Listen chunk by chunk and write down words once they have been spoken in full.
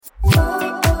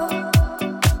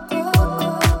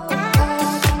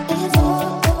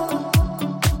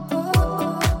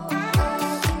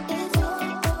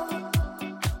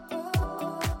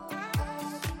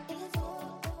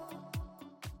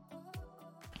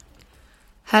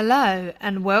Hello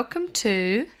and welcome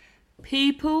to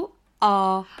People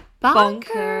are Bonkers.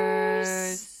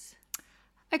 bonkers.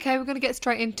 Okay, we're going to get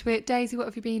straight into it. Daisy, what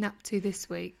have you been up to this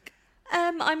week?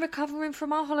 I'm recovering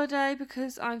from our holiday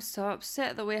because I'm so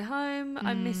upset that we're home.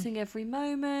 I'm missing every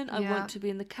moment. I Yeah. want to be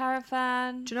in the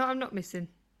caravan. Do you know what I'm not missing?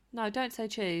 No, don't say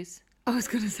cheese. I was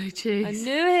going to say cheese. I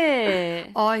knew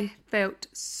it. I felt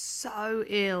so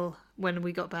ill when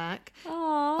we got back.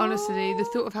 Aww. Honestly, the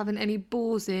thought of having any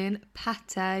balls in,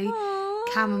 pate,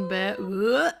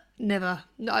 camembert, never.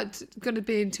 No, it's going to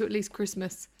be until at least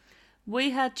Christmas. We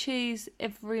had cheese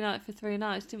every night for 3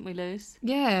 nights, didn't we, Luce?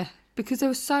 Yeah, because there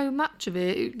was so much of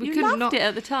it. We You couldn't loved it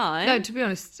at the time. No, to be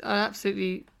honest, I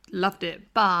absolutely loved it.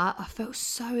 But I felt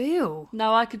so ill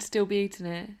No, I could still be eating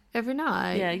it. every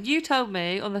night. Yeah, you told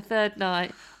me on the 3rd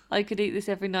night I could eat this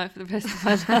every night for the rest of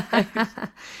my life.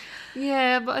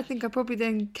 Yeah, but I think I probably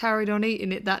then carried on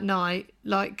eating it that night,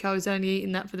 like I was only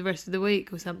eating that for the rest of the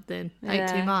week or something. Ate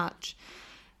too Yeah. much.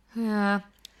 Yeah.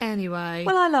 Anyway.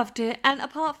 Well, I loved it. And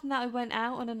apart from that, I went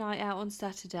out on a night out on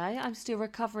Saturday. I'm still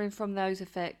recovering from those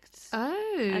effects.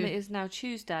 Oh. And it is now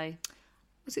Tuesday.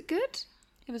 Was it good?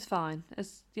 It was fine.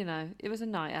 As you know, it was a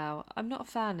night out. I'm not a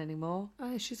fan anymore.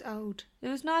 Oh, she's old. It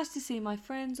was nice to see my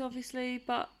friends, obviously,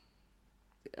 but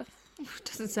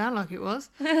Doesn't sound like it was.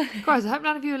 Guys, I hope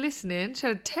none of you are listening. She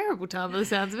had a terrible time by the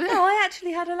sounds of it. no, I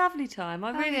actually had a lovely time.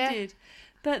 I really yeah. did.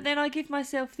 But then I give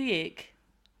myself the ick.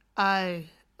 Oh.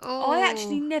 Oh. I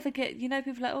actually never get,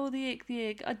 people are like, oh, the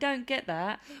ick. I don't get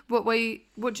that. What do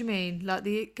you mean? Like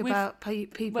the ick about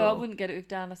people? Well, I wouldn't get it with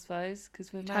Dan, I suppose,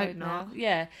 because we're married now. not.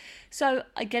 Yeah. So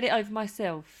I get it over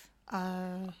myself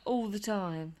Oh. all the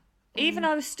time. Even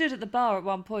I was stood at the bar at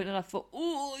one point and I thought,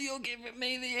 oh, you're giving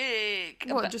me the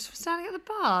ick. What, But- just for standing at the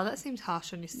bar? That seems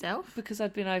harsh on yourself. because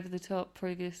I'd been over the top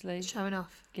previously. Showing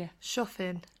off. Yeah,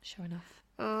 Shopping. sure enough.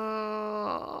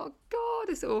 Oh, God,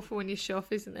 it's awful when you shop,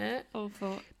 isn't it?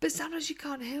 Awful. But sometimes you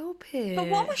can't help it. But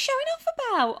what am I showing off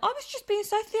about? I was just being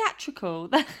so theatrical.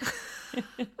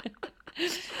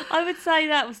 I would say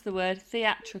that was the word,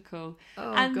 theatrical.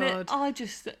 Oh, and God. I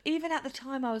just, even at the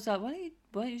time, I was like, why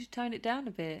don't you just tone it down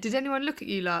a bit? Did anyone look at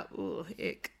you like, oh,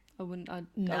 ick? I wouldn't have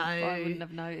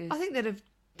noticed. I think that if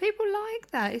people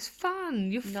like that, it's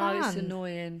fun. You're fun. No, it's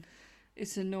annoying.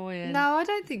 It's annoying. No, I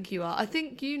don't think you are. I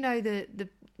think you know the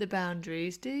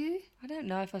boundaries, do you? I don't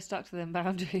know if I stuck to them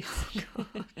boundaries.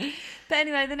 But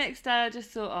anyway, the next day I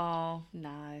just thought, oh,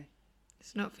 no.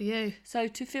 It's not for you. So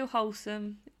to feel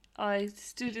wholesome, I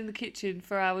stood in the kitchen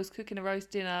for hours cooking a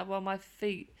roast dinner while my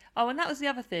feet... Oh, and that was the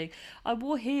other thing. I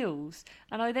wore heels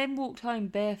and I then walked home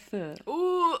barefoot.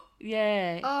 Ooh.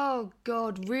 Yeah. Oh,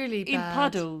 God, really bad. In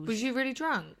puddles. Was you really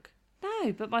drunk?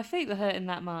 No, but my feet were hurting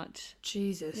that much.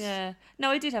 Jesus. Yeah. No,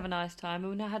 I did have a nice time.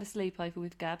 We had a sleepover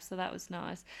with Gab, so that was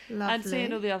nice. Lovely. And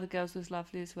seeing all the other girls was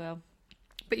lovely as well.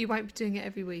 But you won't be doing it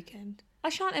every weekend? I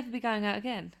shan't ever be going out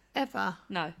again. Ever?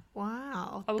 No.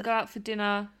 Wow. I will go out for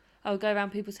dinner. I will go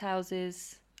around people's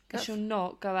houses. I That's- shall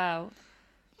not go out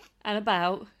and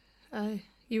about. Oh,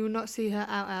 you will not see her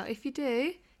out. If you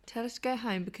do, tell her to go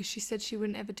home because she said she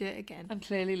wouldn't ever do it again. I'm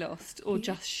clearly lost or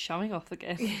just showing off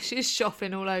again. Yeah, she's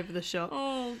shopping all over the shop.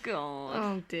 Oh, God.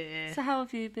 Oh, dear. So how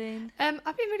have you been? I've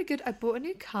been really good. I bought a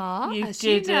new car. You as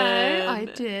you know, I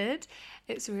didn't. did.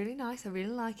 It's really nice. I really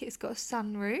like it. It's got a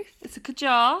sunroof. It's a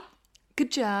Kajar.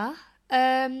 Good jar.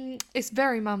 It's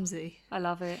very mumsy. I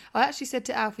love it. I actually said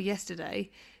to Alfie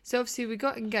yesterday, so obviously we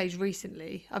got engaged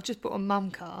recently. I've just bought a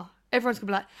mum car. Everyone's going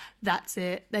to be like, that's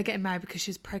it. They're getting married because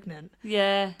she's pregnant.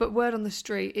 Yeah. But word on the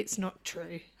street, it's not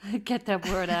true. Get that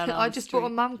word out. I just bought a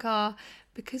mum car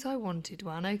because I wanted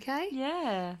one, okay?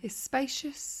 Yeah. It's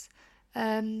spacious.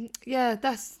 Yeah,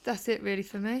 that's it really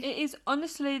for me. It is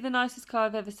honestly the nicest car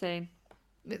I've ever seen.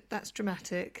 That's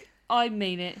dramatic. I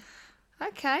mean it.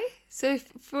 Okay, so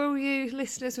for all you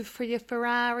listeners for your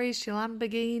Ferraris, your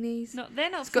Lamborghinis,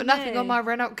 They're not. it's got nothing on my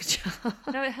Renault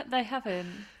Kadjar. No, they haven't.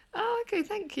 Oh, okay,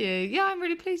 thank you. Yeah, I'm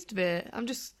really pleased with it. I'm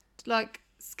just like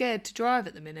scared to drive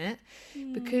at the minute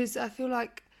because I feel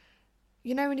like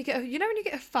when you get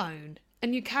a phone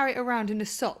and you carry it around in a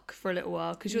sock for a little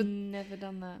while because Never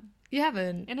done that. you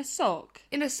haven't In a sock.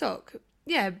 in a sock.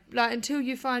 Yeah, like until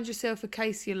you find yourself a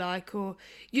case you like, or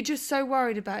you're just so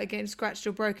worried about it getting scratched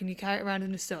or broken, you carry it around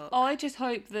in a sock. I just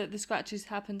hope that the scratches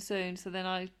happen soon, so then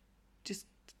I just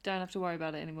don't have to worry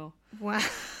about it anymore. Wow.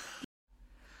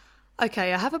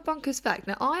 Okay, I have a bonkers fact.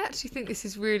 Now, I actually think this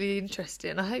is really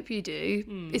interesting. I hope you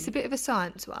do. It's a bit of a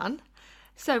science one.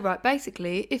 So, right,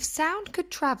 basically, if sound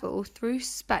could travel through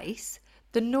space,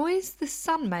 the noise the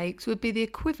sun makes would be the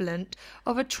equivalent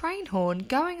of a train horn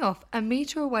going off a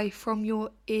metre away from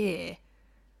your ear.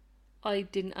 I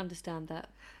didn't understand that.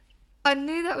 I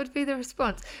knew that would be the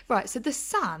response. Right, so the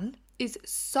sun is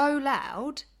so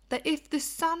loud that if the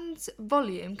sun's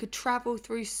volume could travel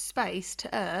through space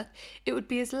to Earth, it would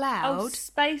be as Oh, loud.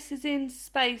 space is in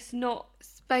space, not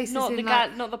Space is not in the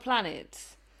like, not the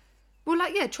planets. well,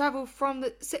 like yeah, travel from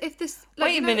the. So if this, like,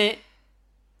 Wait you a know- minute.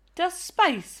 Does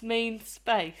space mean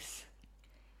space?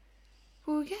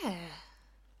 Well, yeah.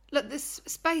 Look, this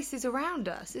space is around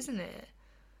us, isn't it?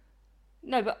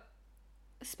 No, but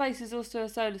space is also a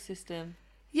solar system.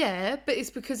 Yeah, but it's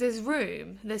because there's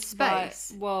room, there's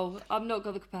space. Right. Well, I've not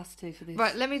got the capacity for this.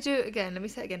 Right, let me do it again. Let me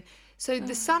say it again. So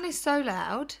the sun is so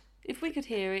loud, If we could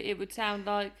hear it, it would sound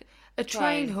like a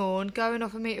train horn going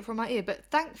off a metre from my ear. But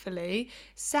thankfully,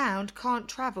 sound can't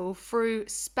travel through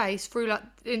space, through like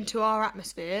into our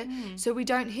atmosphere, so we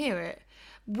don't hear it.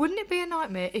 Wouldn't it be a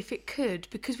nightmare if it could?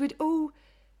 Because we'd all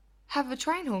have a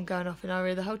train horn going off in our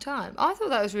ear the whole time. I thought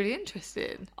that was really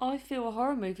interesting. I feel a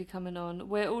horror movie coming on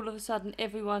where all of a sudden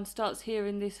everyone starts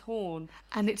hearing this horn.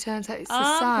 And it turns out it's the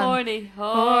I'm sun. horny,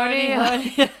 horny,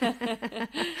 horny.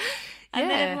 And then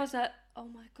Yeah. everyone's like, oh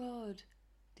my God,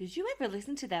 did you ever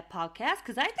listen to that podcast?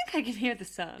 Because I think I can hear the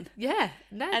sun. Yeah.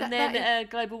 No, And that then is-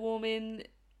 global warming,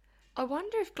 I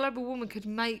wonder if global warming could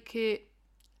make it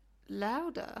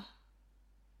louder.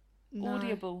 No.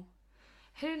 audible.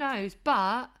 Who knows?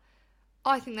 But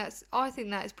I think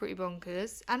that is pretty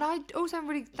bonkers. And I also am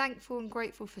really thankful and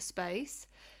grateful for space,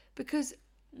 because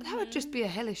that would just be a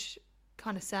hellish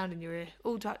kind of sound in your ear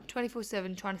all time,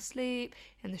 24/7, trying to sleep,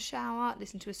 in the shower,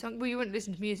 listen to a song. Well, you wouldn't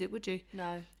listen to music, would you?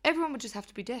 No, Everyone would just have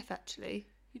to be deaf, actually.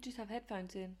 you just have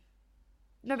headphones in.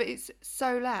 No, but it's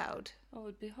so loud. Oh, it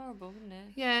would be horrible, wouldn't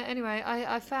it? Yeah, anyway,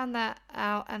 I found that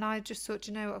out and I just thought,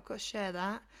 you know what, I've got to share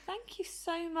that. Thank you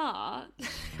so much.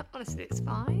 Honestly, it's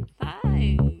fine.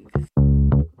 Thanks.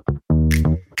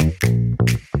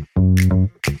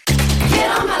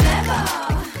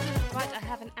 Right, I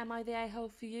have an Am I the A-hole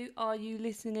for you? Are you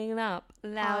listening up?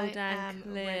 Loud I and am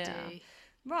clear. ready.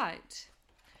 Right.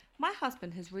 My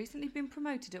husband has recently been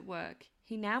promoted at work.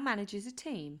 He now manages a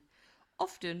team.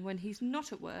 Often, when he's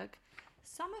not at work,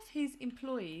 some of his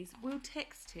employees will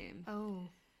text him. Oh.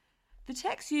 The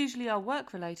texts usually are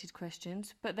work-related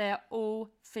questions, but they are all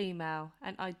female,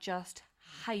 and I just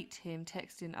hate him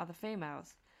texting other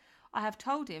females. I have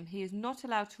told him he is not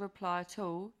allowed to reply at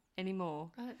all anymore.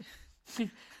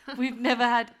 We've never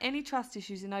had any trust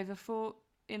issues in over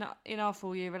in our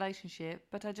 4-year relationship,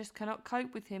 but I just cannot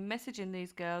cope with him messaging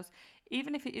these girls,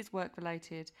 even if it is work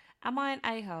related. Am I an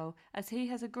a-hole, as he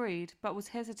has agreed but was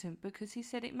hesitant because he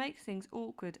said it makes things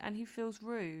awkward and he feels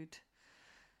rude?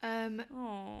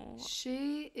 Oh,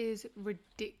 She is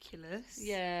ridiculous.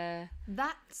 yeah,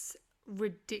 That's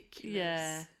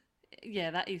ridiculous.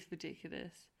 yeah, that is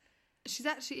ridiculous. She's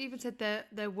actually even said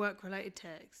they're work-related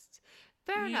texts.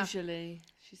 Fair enough. Usually,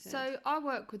 she said. So I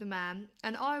work with a man,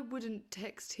 and I wouldn't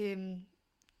text him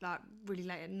like really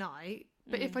late at night.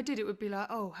 But if I did, it would be like,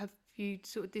 "Oh, have you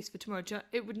sorted this for tomorrow?"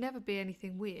 It would never be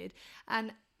anything weird.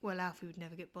 And well, Alfie would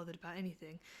never get bothered about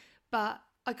anything. But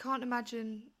I can't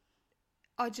imagine.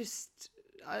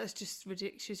 It's just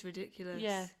ridiculous. She's ridiculous.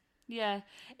 Yeah.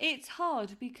 It's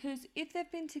hard because if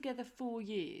they've been together 4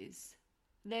 years,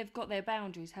 they've got their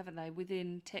boundaries, haven't they,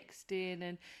 within texting,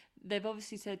 and they've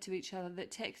obviously said to each other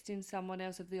that texting someone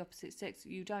else of the opposite sex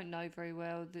that you don't know very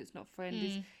well, that's not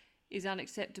friend, is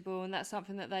unacceptable, and that's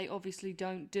something that they obviously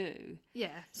don't do.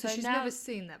 Yeah. So So she's now- never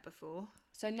seen that before.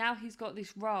 So now he's got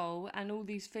this role, and all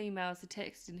these females are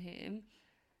texting him,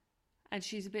 and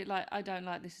she's a bit like, I don't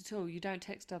like this at all. You don't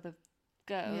text other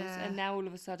girls, Yeah. and now all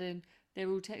of a sudden they're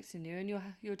all texting you, and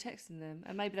you're texting them,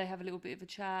 and maybe they have a little bit of a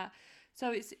chat.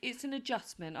 So it's an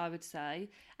adjustment, I would say.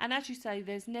 And as you say,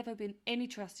 there's never been any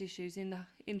trust issues in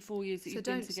 4 years that So you've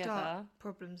been don't together. start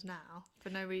problems now for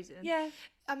no reason. Yeah.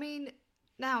 I mean,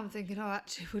 now I'm thinking, oh,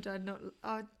 actually, would I not?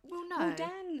 Well, no. Well,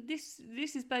 Dan, this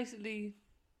is basically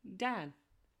Dan,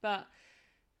 but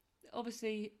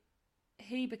obviously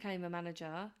he became a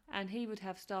manager, and he would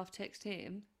have staff text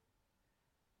him.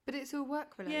 But it's all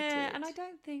work related. Yeah, and I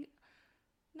don't think.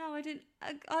 No, I didn't.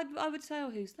 I would say, oh,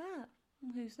 who's that?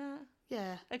 Oh, who's that?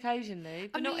 Yeah, Occasionally,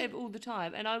 but not mean- all the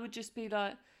time. And I would just be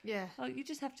like, yeah. oh, you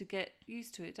just have to get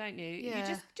used to it, don't you? Yeah.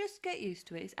 You just get used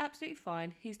to it. It's absolutely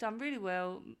fine. He's done really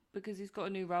well because he's got a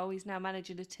new role. He's now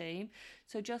managing a team,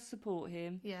 so just support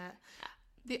him. Yeah.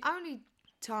 The only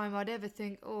time I'd ever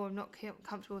think, oh, I'm not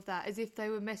comfortable with that, is if they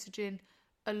were messaging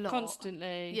a lot.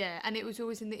 Constantly. Yeah, and it was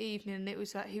always in the evening, and it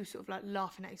was like he was sort of like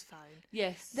laughing at his phone.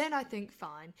 Yes. Then I think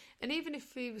fine. And even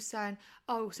if he was saying,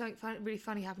 oh, something really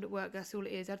funny happened at work, that's all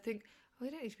it is, I'd think, oh, you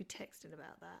don't need to be texting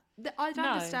about that. I'd No,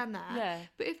 understand that. yeah.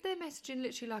 But if they're messaging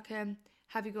literally like,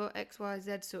 have you got X, Y,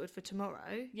 Z sorted for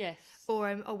tomorrow? Yes.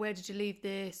 Or, oh, where did you leave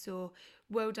this? Or,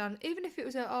 well done. Even if it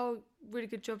was really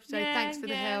good job today, Yeah, thanks for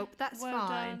the yeah, help, that's well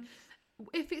fine. done.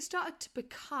 If it started to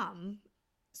become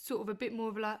sort of a bit more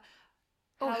of like,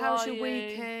 oh, How how was are your you?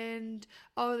 weekend?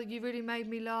 Oh, you really made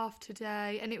me laugh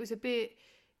today. And it was a bit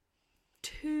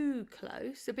too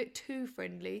close, a bit too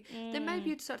friendly, then maybe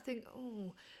you'd start to think,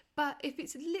 oh. But if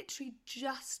it's literally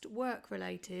just work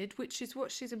related, which is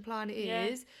what she's implying it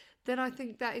is, then I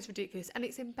think that is ridiculous and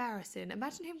it's embarrassing.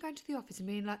 Imagine him going to the office and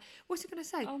being like, what's he going to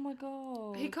say? Oh my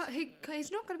God.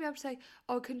 He's not going to be able to say,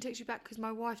 oh, I couldn't text you back because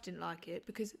my wife didn't like it,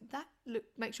 because that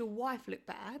makes your wife look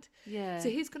bad. Yeah. So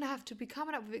he's going to have to be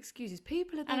coming up with excuses.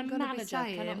 People are then And a going to be manager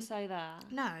saying, cannot say that.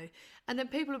 no. And then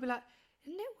people will be like,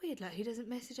 isn't it weird, like, he doesn't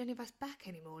message any of us back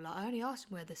anymore? Like, I only asked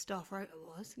him where the staff rota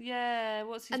was. Yeah,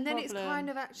 what's his And then problem? it's kind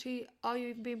of actually, are you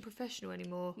even being professional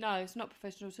anymore? No, it's not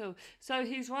professional at all. So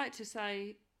he's right to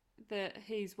say that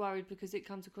he's worried because it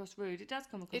comes across rude. It does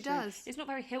come across rude. It does. It's not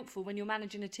very helpful when you're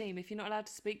managing a team if you're not allowed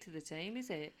to speak to the team, is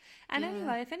it? And Yeah.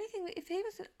 anyway, if anything, if he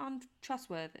was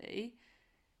untrustworthy,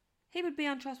 he would be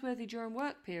untrustworthy during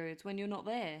work periods when you're not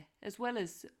there, as well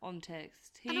as on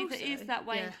text. He And either also, is that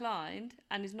way yeah. inclined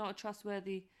and is not a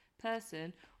trustworthy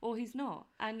person, or he's not.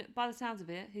 And by the sounds of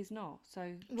it, he's not.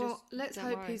 So Well, let's don't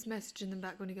hope worry. he's messaging them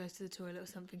back when he goes to the toilet or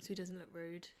something so he doesn't look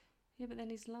rude. Yeah, but then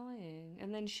he's lying,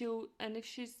 and then if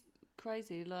she's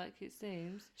crazy like it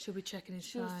seems, She'll be checking his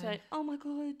she'll phone. say, "Oh my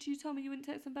God, you told me you wouldn't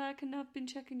text them back, and I've been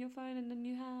checking your phone, and then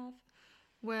you have."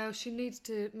 Well,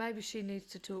 maybe she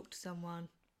needs to talk to someone.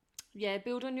 Yeah,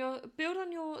 build on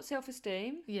your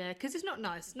self-esteem. Yeah, because it's not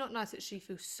nice. It's not nice that she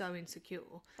feels so insecure.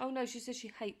 Oh no, she says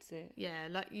she hates it. Yeah,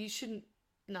 like, you shouldn't.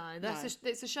 No, No.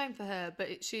 it's a shame for her,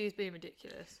 but she is being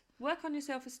ridiculous. Work on your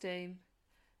self-esteem.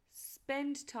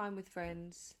 Spend time with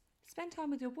friends. Spend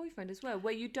time with your boyfriend as well,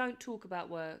 where you don't talk about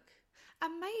work.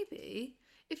 And maybe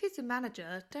if it's a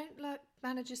manager, don't like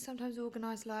managers sometimes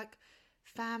organise like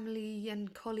family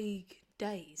and colleague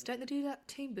days? Don't they do that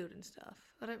team building stuff?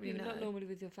 I don't really know. Not normally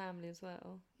with your family as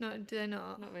well. No, do they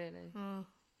not? Not really. Oh, I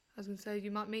was going to say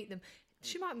you might meet them.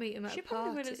 She might meet them at She a party.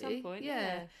 probably will at some point.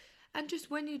 Yeah. And just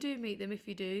when you do meet them, if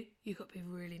you do, you've got to be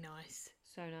really nice.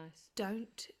 So nice.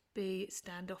 Don't be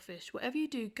standoffish. Whatever you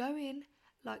do, go in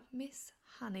like Miss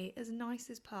Honey, as nice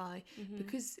as pie,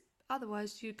 because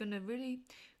otherwise you're going to really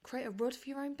create a rod for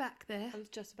your own back there. I was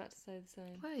just about to say the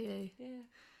same. Were you?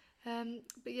 Yeah.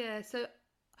 But yeah, so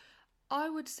I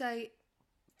would say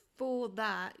for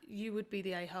that you would be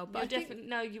the a-hole. But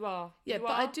No, you are. Yeah, You but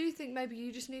are. I do think maybe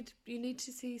you just need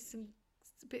to see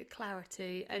a bit of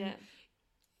clarity, and Yeah.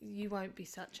 you won't be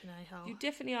such an a-hole. You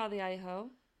definitely are the a-hole.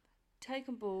 Take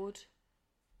on board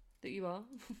that you are.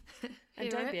 And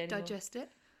Hear don't it, be anymore. digest it,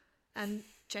 and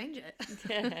change it.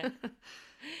 Yeah.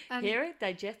 And- Hear it,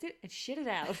 digest it, and shit it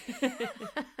out.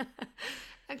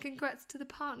 And congrats to the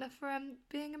partner for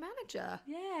being a manager.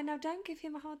 Yeah, now don't give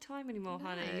him a hard time anymore,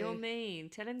 honey. No. You're mean.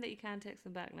 Tell him that you can text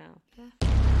them back now. Yeah.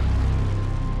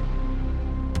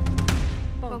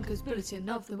 Bonkers Bulletin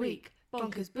of the Week.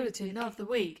 Bonkers Bulletin of the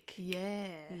Week. Yeah.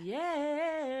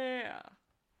 Yeah.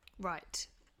 Right.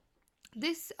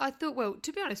 This, I thought, well,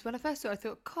 to be honest, when I first saw it, I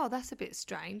thought, God, that's a bit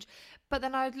strange. But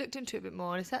then I looked into it a bit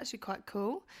more, and it's actually quite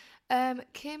cool.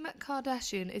 Kim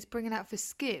Kardashian is bringing out for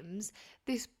Skims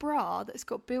this bra that's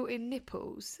got built-in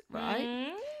nipples, right?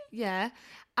 Mm. Yeah.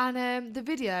 And the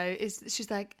video is, she's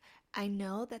like, I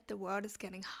know that the world is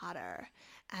getting hotter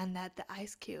and that the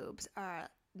ice cubes are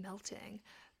melting,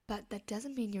 but that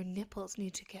doesn't mean your nipples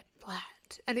need to get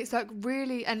flat. And it's like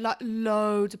really, and like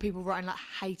loads of people writing like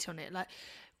hate on it. Like,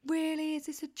 really, is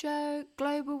this a joke?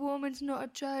 Global warming's not a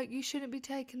joke. You shouldn't be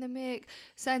taking the mick,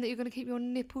 saying that you're going to keep your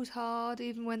nipples hard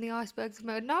even when the icebergs have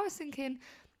melted. And I was thinking,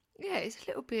 yeah, it's a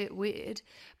little bit weird.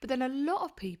 But then a lot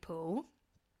of people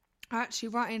are actually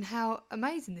writing how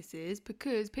amazing this is,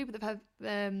 because people that have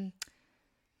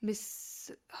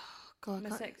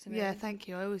Mastectomy. yeah, thank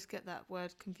you. I always get that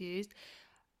word confused.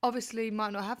 Obviously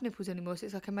might not have nipples anymore, so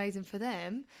it's like amazing for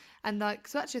them. And like,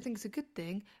 so actually I think it's a good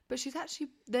thing, but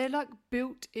they're like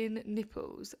built-in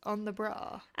nipples on the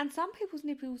bra. And some people's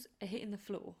nipples are hitting the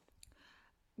floor.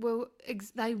 Well,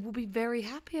 they will be very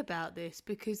happy about this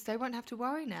because they won't have to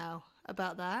worry now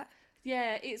about that.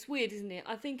 Yeah, it's weird, isn't it?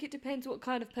 I think it depends what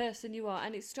kind of person you are.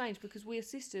 And it's strange because we are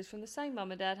sisters from the same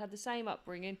mum and dad, had the same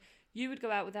upbringing. You would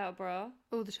go out without a bra.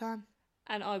 All the time.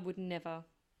 And I would never.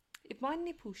 If my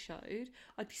nipples showed,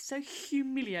 I'd be so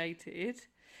humiliated.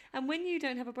 And when you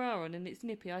don't have a bra on and it's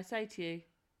nippy, I say to you,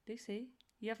 Lucy,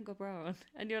 you haven't got a bra on.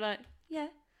 And you're like, yeah.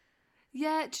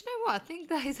 Yeah, do you know what? I think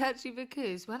that is actually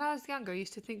because when I was younger, I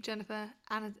used to think Jennifer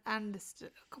Aniston...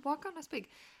 Why can't I speak?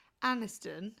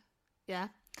 Aniston. yeah,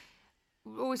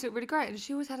 always looked really great, and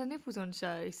she always had her nipples on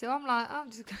show. So I'm like, I'm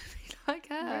just gonna be like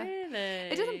her.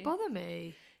 Really? It doesn't bother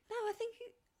me. No, I think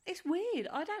it's weird.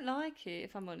 I don't like it,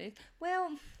 if I'm honest. Well,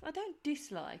 I don't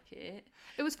dislike it.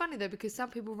 It was funny though because some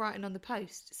people writing on the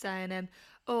post saying,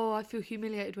 "Oh, I feel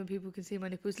humiliated when people can see my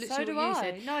nipples." Literally So do what you I.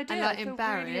 said. No, I do. And like I feel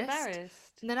embarrassed. really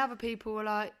embarrassed. And then other people were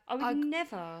like, I would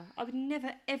never,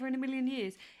 ever in a million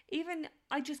years. Even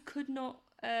I just could not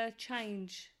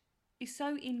change. It's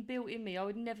so inbuilt in me. I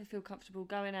would never feel comfortable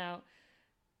going out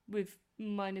with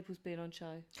my nipples being on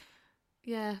show.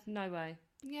 "Yeah, No way.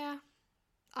 yeah."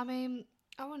 I mean,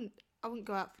 I wouldn't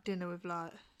go out for dinner with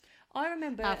like. I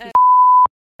remember Alfie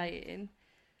saying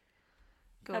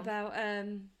Go on. about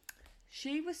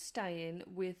she was staying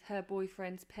with her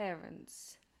boyfriend's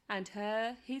parents, and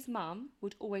his mum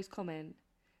would always comment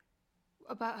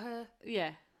About her.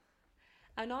 Yeah.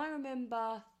 And I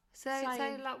remember Say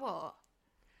saying, like what?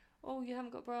 "Oh, you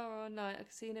haven't got a bra on, like I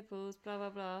can see your nipples, blah blah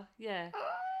blah." Yeah.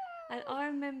 And I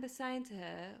remember saying to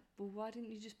her, "Well, why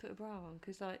didn't you just put a bra on?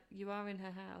 Because like you are in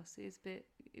her house. It's a bit.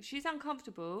 If she's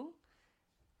uncomfortable,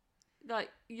 like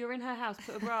you're in her house,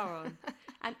 put a bra on."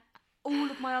 And all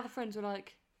of my other friends were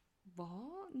like,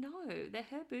 "What? No, they're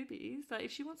her boobies. Like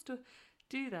if she wants to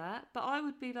do that." But I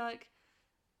would be like,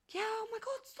 "Yeah, oh my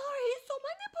god, sorry, it's on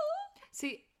my nipple."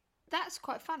 See, that's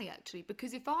quite funny actually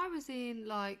because if I was in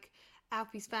like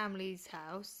Alfie's family's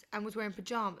house and was wearing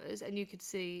pajamas and you could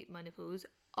see my nipples,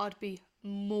 I'd be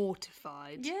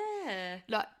mortified. Yeah.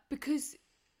 Like because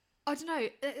I don't know.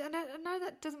 I know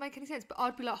that doesn't make any sense, but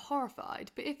I'd be like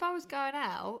horrified. But if I was going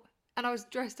out and I was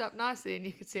dressed up nicely and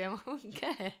you could see them, I wouldn't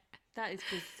care. That is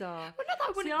bizarre. Well, not that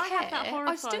I wouldn't I care. have that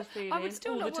horrified feeling I would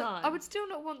still all not the want, time. I would still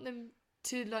not want them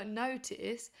to like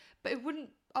notice, but I wouldn't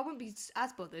be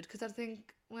as bothered because I'd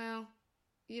think, well,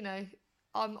 you know,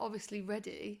 I'm obviously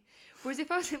ready. Whereas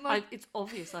if I was in my, It's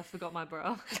obvious I forgot my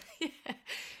bra. yeah.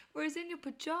 Whereas in your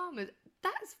pajamas,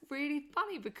 that's really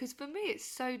funny because for me it's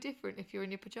so different if you're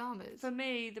in your pajamas. For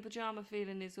me, the pyjama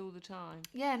feeling is all the time.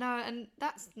 Yeah, no, and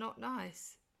that's not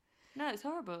nice. No, it's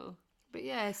horrible. But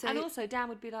yeah, so And also, Dan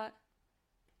would be like,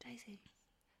 "Daisy,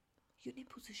 your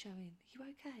nipples are showing. Are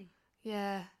you okay?"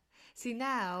 yeah. See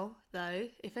now though,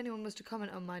 if anyone was to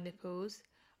comment on my nipples,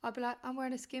 I'd be like, I'm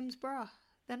wearing a Skims bra.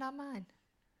 They're not mine.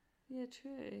 Yeah,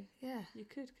 true. Yeah. You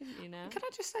could, couldn't you now? Can I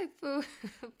just say for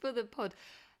for the pod,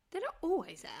 they're not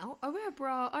always out. I wear a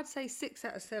bra, I'd say 6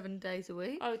 out of 7 days a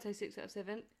week. I would say 6 out of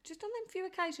 7. Just on them few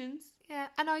occasions. Yeah,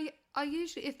 and I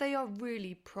usually, if they are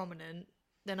really prominent,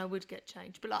 then I would get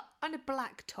changed. But like on a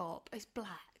black top, it's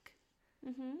black.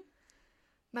 Mhm.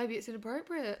 Maybe it's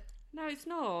inappropriate. No, it's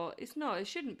not. It's not. It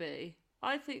shouldn't be.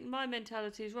 I think my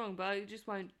mentality is wrong, but I just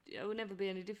won't. It will never be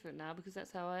any different now because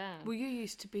that's how I am. Well, you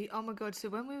used to be. Oh my god! So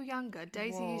when we were younger,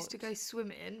 Daisy used to What? go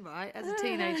swimming, right, as a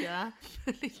teenager,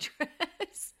 fully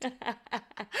dressed. And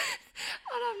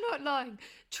I'm not lying.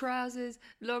 Trousers,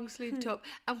 long sleeve top,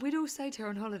 and we'd all say to her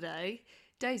on holiday,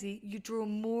 "Daisy, you draw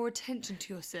more attention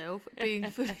to yourself being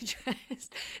fully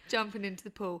dressed, jumping into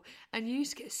the pool." And you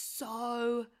used to get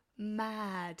so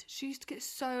mad. She used to get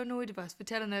so annoyed with us for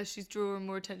telling her she's drawing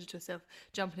more attention to herself,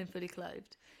 jumping in fully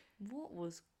clothed. What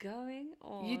was going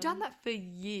on? You've done that for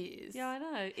years. Yeah, I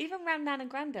know. Even around Nan and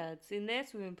Grandad's in their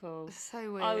swimming pool,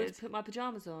 So weird. I would put my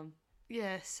pyjamas on.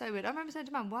 Yeah, so weird. I remember saying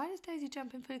to Mum, "Why does Daisy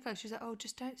jump in fully clothed?" She's like, "Oh,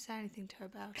 just don't say anything to her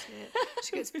about it."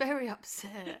 She gets very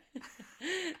upset.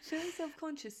 Very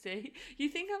self-conscious, see? You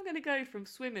think I'm going to go from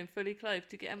swimming fully clothed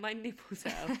to getting my nipples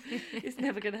out? It's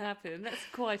never going to happen. That's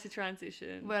quite a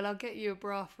transition. Well, I'll get you a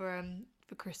bra for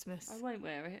Christmas. I won't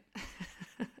wear it.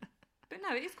 But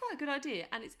no, it is quite a good idea,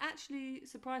 and it's actually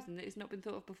surprising that it's not been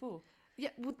thought of before. Yeah,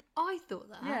 well, I thought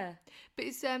that. Yeah. But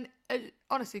it's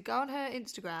honestly, go on her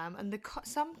Instagram and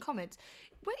some comments.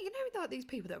 Well, you know, like these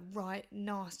people that write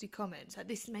nasty comments like,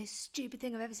 "This is the most stupid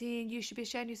thing I've ever seen. You should be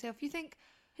ashamed of yourself." You think,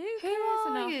 Who who cares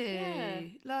are enough? you? Yeah.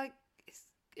 Like, it's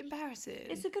embarrassing.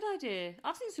 It's a good idea.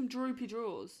 I've seen some droopy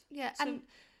drawers. Yeah,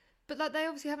 but like they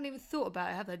obviously haven't even thought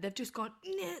about it, have they? They've just gone,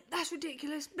 "Nah, that's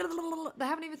ridiculous." Blah, blah, blah, blah. They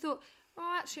haven't even thought,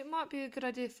 "Oh, actually, it might be a good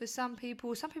idea for some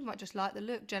people. Some people might just like the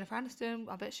look." Jennifer Aniston,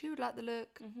 I bet she would like the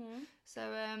look. Mm-hmm.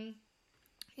 So,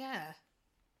 yeah,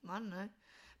 I don't know.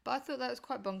 But I thought that was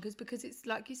quite bonkers because it's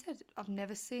like you said, I've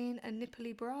never seen a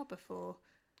nipply bra before.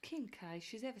 Kim K,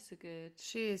 she's ever so good.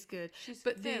 She is good. She's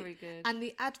But very good. And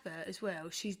the advert as well,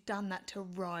 she's done that to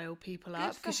rile people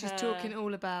up for because she's her. talking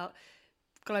all about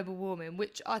global warming,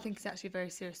 which I think is actually a very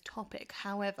serious topic.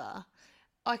 However,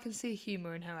 I can see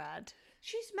humour in her ad.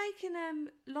 She's making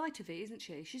light of it, isn't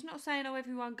she? She's not saying, "Oh,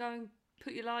 everyone go and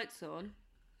put your lights on,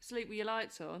 sleep with your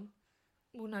lights on."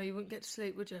 Well, no, you wouldn't get to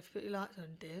sleep, would you, if you put your lights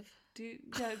on, Div? Do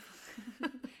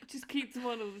Just keep them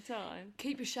on all the time.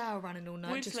 Keep your shower running all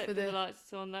night We've just slept for with the the...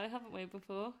 lights on though, haven't we,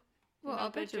 before? What, In our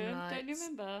bedroom lights? Don't you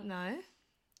remember? No.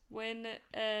 When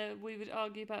we would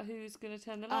argue about who's going to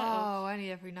turn the light off. Oh,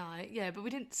 only every night. Yeah, but we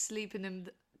didn't sleep in them.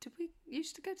 Did we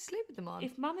used to go to sleep with them on?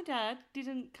 If Mum and Dad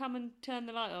didn't come and turn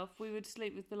the light off, we would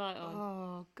sleep with the light on.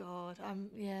 Oh God,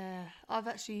 yeah. I've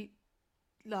actually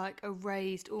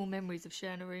erased all memories of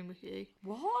sharing a room with you.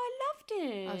 What? I loved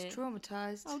it. I was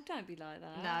traumatised. Oh, don't be like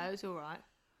that. No, it was all right.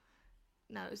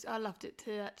 No, I loved it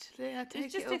too. Actually, I take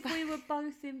It's just it all if back. we were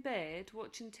both in bed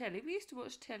watching telly. We used to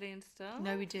watch telly and stuff.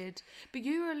 No, we did. But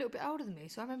you were a little bit older than me,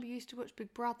 so I remember you used to watch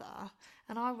Big Brother,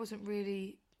 and I wasn't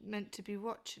really meant to be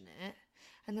watching it.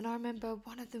 And then I remember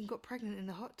one of them got pregnant in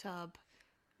the hot tub.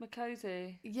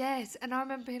 Makosi. Yes, and I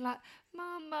remember being like,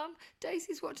 Mum,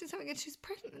 Daisy's watching something and she's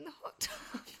pregnant in the hot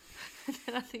tub. And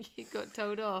then I think he got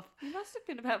told off. You must have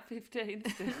been about 15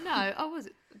 still. No, I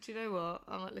wasn't. Do you know what?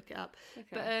 I might look it up.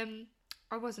 Okay.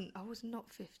 But I was not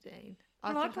 15.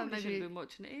 Well, I think probably shouldn't have been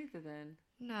watching it either then.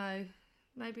 No,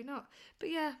 maybe not. But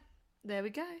yeah, there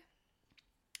we go.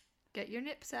 Get your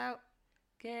nips out.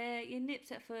 Get your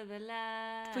nips out for the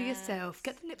lads. For yourself.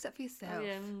 Get the nips out for yourself. Oh,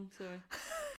 yeah, sorry.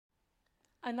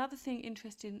 Another thing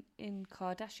interesting in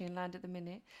Kardashian land at the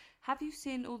minute. Have you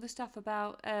seen all the stuff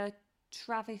about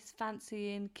Travis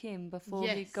fancying Kim before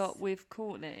he Yes. got with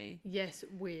Kourtney? Yes,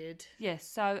 weird. Yes,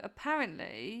 so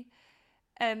apparently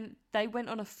they went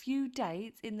on a few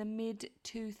dates in the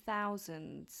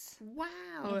mid-2000s. Wow.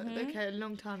 Mhm. Okay, a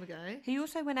long time ago. He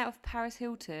also went out with Paris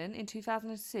Hilton in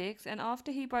 2006, and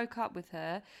after he broke up with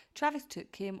her, Travis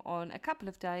took Kim on a couple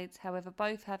of dates. However,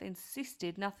 both have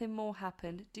insisted nothing more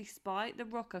happened, despite the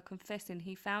rocker confessing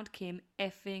he found Kim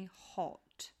effing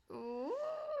hot. Oh,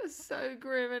 so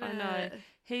grim, isn't I know. it?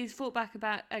 He's fought back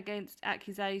against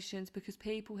accusations because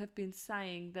people have been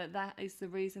saying that is the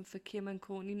reason for Kim and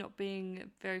Kourtney not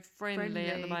being very friendly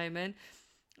at the moment.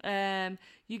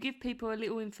 You give people a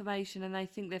little information and they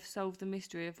think they've solved the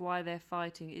mystery of why they're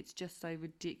fighting. It's just so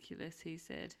ridiculous, he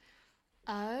said.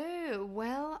 Oh,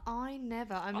 well, I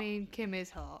mean, Kim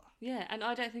is hot. Yeah, and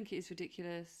I don't think it is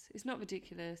ridiculous. It's not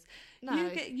ridiculous. No.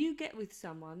 You get with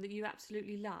someone that you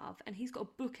absolutely love, and he's got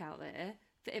a book out there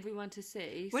for everyone to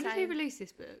see. When did he release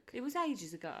this book? It was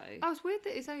ages ago. Oh, it's weird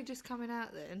that it's only just coming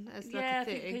out then as like Yeah, a I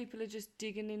think thing. people are just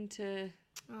digging into...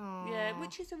 Aw. Yeah,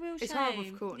 which is a real shame. It's hard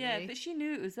with Kourtney. Yeah, but she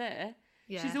knew it was there.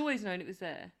 Yeah. She's always known it was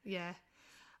there. Yeah.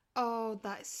 Oh,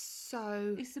 that's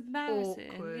so It's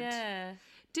embarrassing. awkward. Yeah.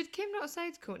 Did Kim not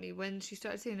say to Kourtney when she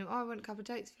started seeing him, I went a couple of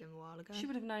dates with him a while ago? She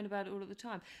would have known about it all at the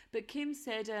time. But Kim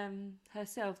said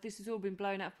herself, this has all been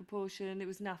blown out of proportion. It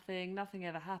was nothing. Nothing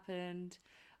ever happened.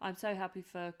 I'm so happy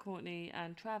for Kourtney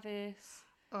and Travis.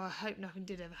 Oh, I hope nothing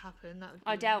did ever happen. That would be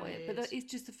I doubt weird. it. But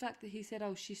it's just the fact that he said,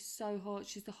 oh, she's so hot.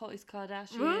 She's the hottest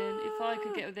Kardashian. If I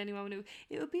could get with anyone,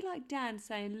 it would be like Dan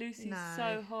saying Lucy's No.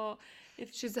 so hot.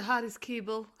 She's the hardest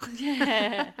cable.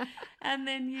 Yeah. And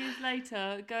then years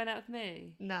later, going out with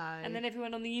me. No. And then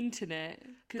everyone on the internet.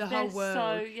 the whole world.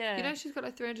 So, yeah. You know, she's got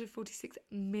like 346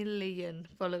 million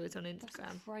followers on That's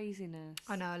Instagram. craziness.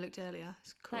 I know, I looked earlier.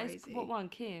 It's That crazy. is, what one?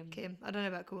 Kim? Kim. I don't know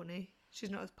about Kourtney.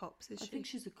 She's not as pops, is I she? think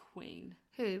she's a queen.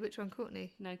 Who? Which one? Kourtney?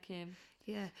 No, Kim.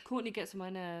 Yeah. Kourtney gets on my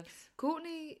nerves.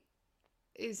 Kourtney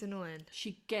is annoying.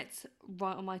 She gets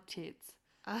right on my tits.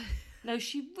 I No,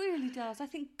 she really does. I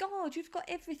think, God, you've got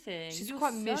everything. She's You're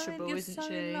quite so miserable, you're isn't so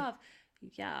she? In love.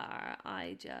 Yeah,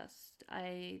 I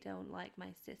don't like my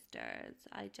sisters.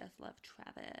 I just love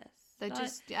Travis. They Like,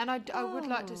 just, and I would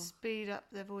like to Oh. speed up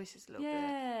their voices a little bit.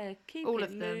 yeah, keep All it of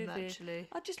them, moving. actually.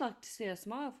 I'd just like to see her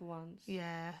smile for once.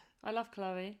 Yeah. I love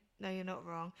Chloe. No, you're not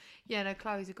wrong. Yeah, no,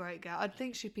 Chloe's a great girl. I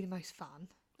think she'd be the most fun.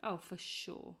 Oh, for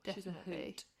sure. She's a Definitely.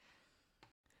 hoot.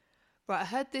 Right, I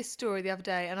heard this story the other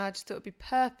day and I just thought it'd be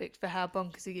perfect for How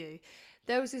Bonkers Are You.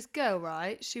 There was this girl,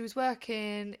 right? She was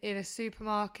working in a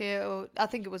supermarket, or I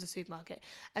think it was a supermarket,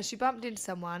 and she bumped into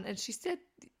someone and she said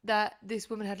that this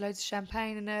woman had loads of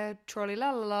champagne in her trolley, la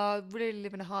la la, really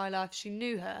living a high life. She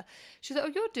knew her. She was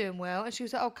like, oh, you're doing well. And she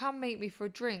was like, oh, come meet me for a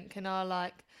drink and I'll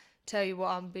like tell you what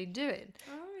I've been doing.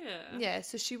 Oh, yeah. Yeah,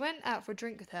 so she went out for a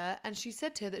drink with her and she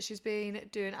said to her that she's been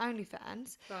doing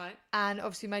OnlyFans Right. and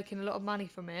obviously making a lot of money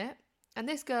from it. And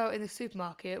this girl in the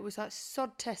supermarket was like,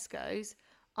 sod Tesco's,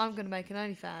 I'm going to make an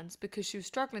OnlyFans, because she was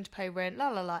struggling to pay rent, la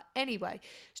la la. Anyway,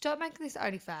 she started making this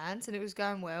OnlyFans and it was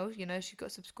going well, you know, she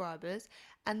got subscribers.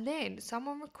 And then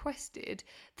someone requested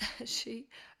that she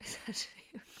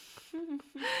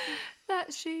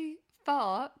that she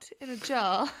fart in a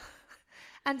jar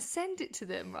and send it to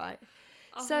them, right?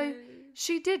 So Oh.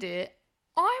 she did it.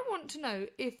 I want to know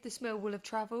if the smell will have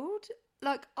travelled.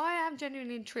 Like, I am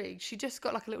genuinely intrigued. She just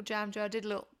got like a little jam jar, did a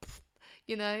little,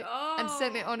 you know, and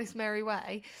sent it on its merry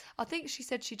way. I think she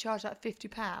said she charged like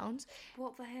 £50.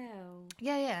 What the hell?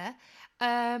 Yeah.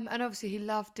 And obviously he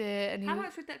loved it. And How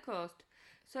much would that cost?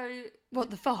 So What,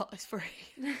 the fart is free?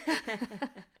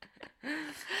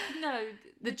 No,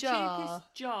 The jar.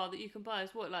 cheapest jar that you can buy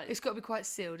is what, like? It's got to be quite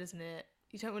sealed, isn't it?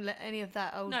 You don't want to let any of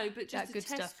that old, No, but just that the good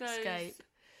stuff Tesco's escape.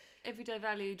 Everyday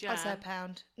value jar. I'd say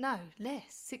 £1. No,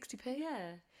 less. 60p.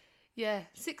 Yeah. Yeah,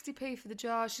 60p for the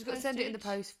jar. She's got to send it in the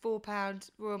post. £4.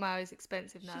 Royal Mail is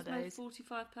expensive nowadays. She's made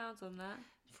 £45 on that.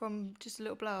 From just a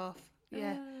little blow off.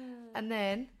 Yeah. Ah. And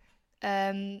then,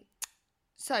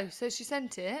 so she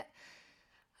sent it.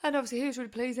 And obviously he was really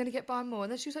pleased, then he kept buying more.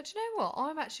 And then she was like, do you know what?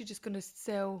 I'm actually just going to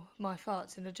sell my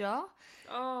farts in a jar.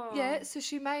 Oh. Yeah, so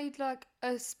she made like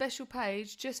a special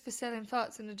page just for selling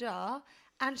farts in a jar.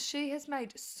 And she has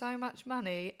made so much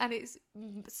money. And it's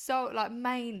so, like,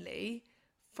 mainly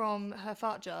from her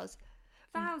fart jars.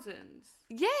 Thousands.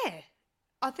 Yeah.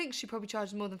 I think she probably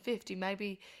charges more than 50.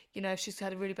 Maybe, you know, if she's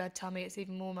had a really bad tummy, it's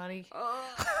even more money. Oh,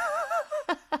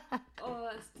 oh,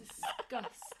 that's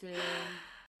disgusting.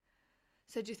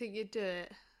 So do you think you'd do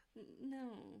it? No.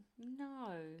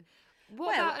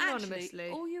 What about anonymously? Actually,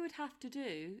 all you would have to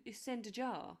do is send a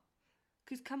jar.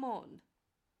 Because, come on.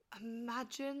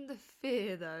 Imagine the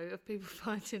fear, though, of people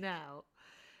finding out.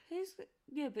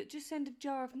 Yeah, but just send a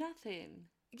jar of nothing.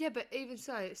 Yeah, but even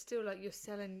so, it's still like you're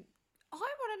selling...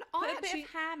 Put a bit of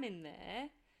ham in there,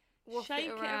 waft shake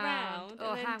it around,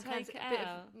 or and then ham take it a bit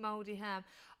out. of mouldy ham.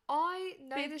 I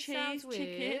know Bit of this cheese, sounds weird.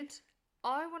 chicken.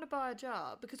 I want to buy a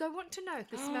jar because I want to know if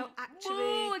the smell actually...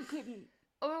 Oh, I couldn't.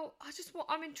 Well,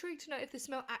 I'm intrigued to know if the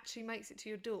smell actually makes it to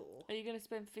your door. Are you going to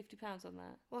spend £50 on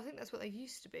that? Well, I think that's what they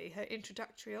used to be, her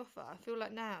introductory offer. I feel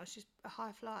like now it's just a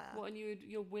high flyer. What, and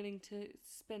you're willing to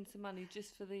spend some money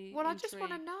just for the Well, I just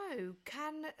want to intrigue? know,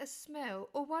 can a smell...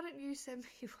 Or why don't you send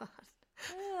me one?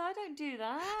 Oh, I don't do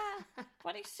that.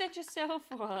 Why don't you send yourself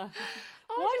one? Why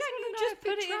Why don't you just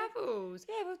put it in? travels?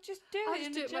 Yeah, well, just do I it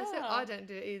in just do the it jar. myself. I don't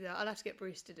do it either. I'll have to get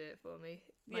Bruce to do it for me.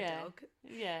 My dog.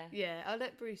 Yeah. Yeah, I'll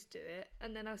let Bruce do it,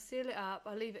 and then I'll seal it up.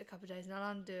 I'll leave it a couple of days, and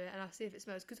I'll undo it, and I'll see if it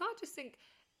smells. Because I just think,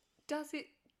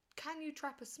 can you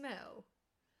trap a smell?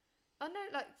 I know,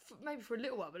 like, maybe for a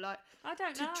little while, but like I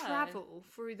don't to know. travel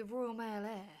through the Royal Mail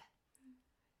air.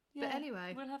 Yeah, But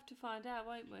anyway, we'll have to find out,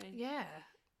 won't we? yeah,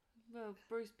 Well,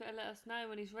 Bruce better let us know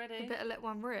when he's ready. you better let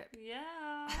one rip.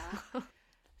 Yeah.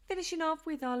 Finishing off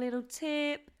with our little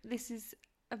tip. This is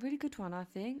a really good one, I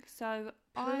think. So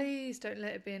Please don't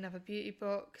let it be another beauty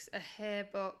box, a hair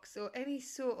box, or any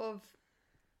sort of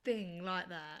thing like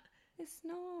that. It's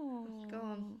not. Go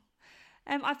on.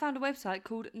 I found a website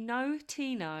called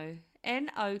Notino,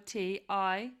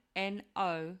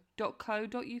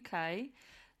 notino.co.uk.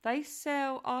 They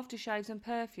sell aftershaves and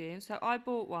perfumes. So I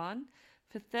bought one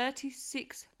for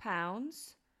 £36.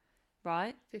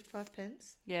 Right? 55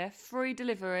 pence. Yeah, free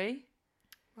delivery.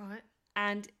 Right.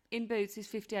 And in Boots is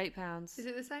 £58. Is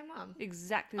it the same one?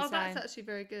 Exactly the Oh, same. that's actually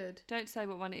very good. Don't say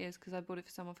what one it is because I bought it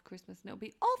for someone for Christmas and it'll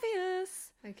be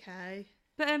obvious. Okay.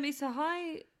 But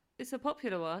it's a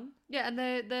popular one. Yeah, and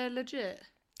they're legit.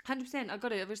 100%. I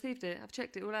got it. I've received it. I've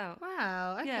checked it all out.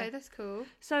 Wow. Okay, Yeah. that's cool.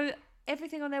 So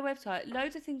everything on their website,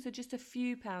 loads of things are just a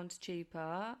few pounds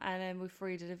cheaper and then with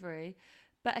free delivery.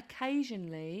 But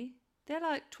occasionally they're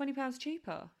like £20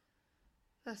 cheaper.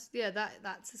 That's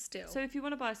a steal. So if you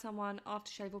want to buy someone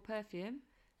aftershave or perfume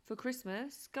for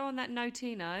Christmas, go on that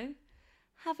Notino.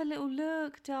 Have a little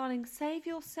look, darling. Save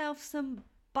yourself some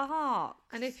bucks.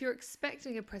 And if you're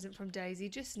expecting a present from Daisy,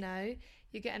 just know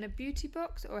you're getting a beauty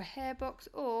box or a hair box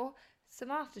or some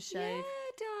aftershave. Yeah,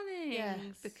 darling. Yeah,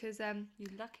 because you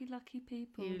lucky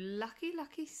people. you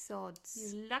lucky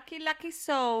sods. You lucky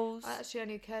souls. It actually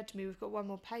only occurred to me we've got one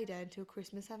more payday until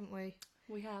Christmas, haven't we?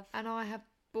 We have. And I have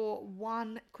bought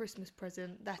one Christmas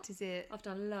present. That is it. I've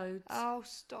done loads. Oh,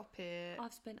 stop it.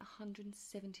 I've spent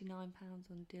 £179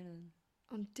 on Dylan.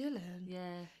 On Dylan?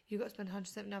 Yeah. You got to spend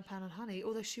 £179 on Honey,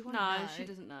 although she won't No, know. she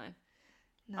doesn't know.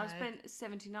 No. I spent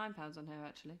 £79 on her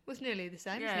actually. Well, it's nearly the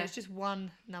same, isn't Yeah. it? It's just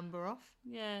one number off.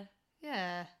 Yeah.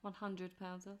 Yeah.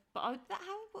 £100 off. But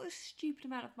what a stupid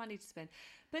amount of money to spend.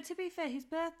 But to be fair, his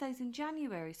birthday's in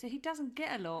January, so he doesn't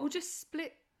get a lot. We'll just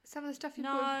split some of the stuff you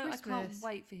no, bought I for Christmas. can't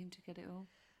wait for him to get it all.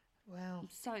 Well, I'm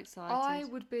so excited. I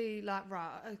would be like,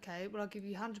 right, okay, well, I'll give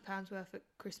you £100 worth at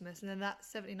Christmas, and then that's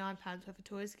 £79 worth of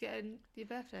toys to get in your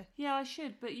birthday. Yeah, I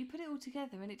should, but you put it all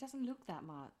together and it doesn't look that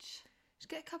much. Just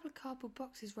get a couple of cardboard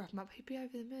boxes, wrap them up. He'd be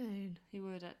over the moon. He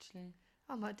would actually.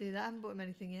 I might do that. I haven't bought him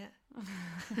anything yet.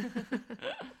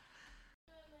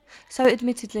 So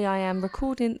admittedly I am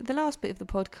recording the last bit of the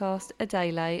podcast a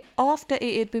day late after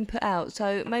it had been put out,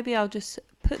 so maybe I'll just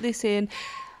put this in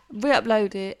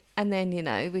re-upload it, and then, you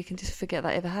know, we can just forget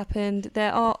that ever happened.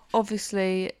 There are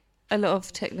obviously a lot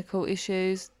of technical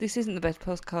issues. This isn't the best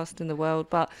podcast in the world,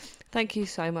 but thank you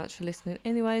so much for listening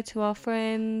anyway to our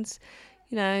friends.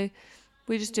 You know,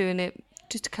 we're just doing it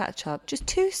just to catch up. Just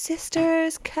two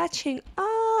sisters catching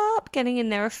up, getting in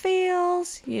their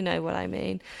feels. You know what I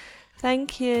mean.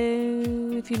 Thank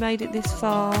you if you made it this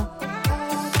far.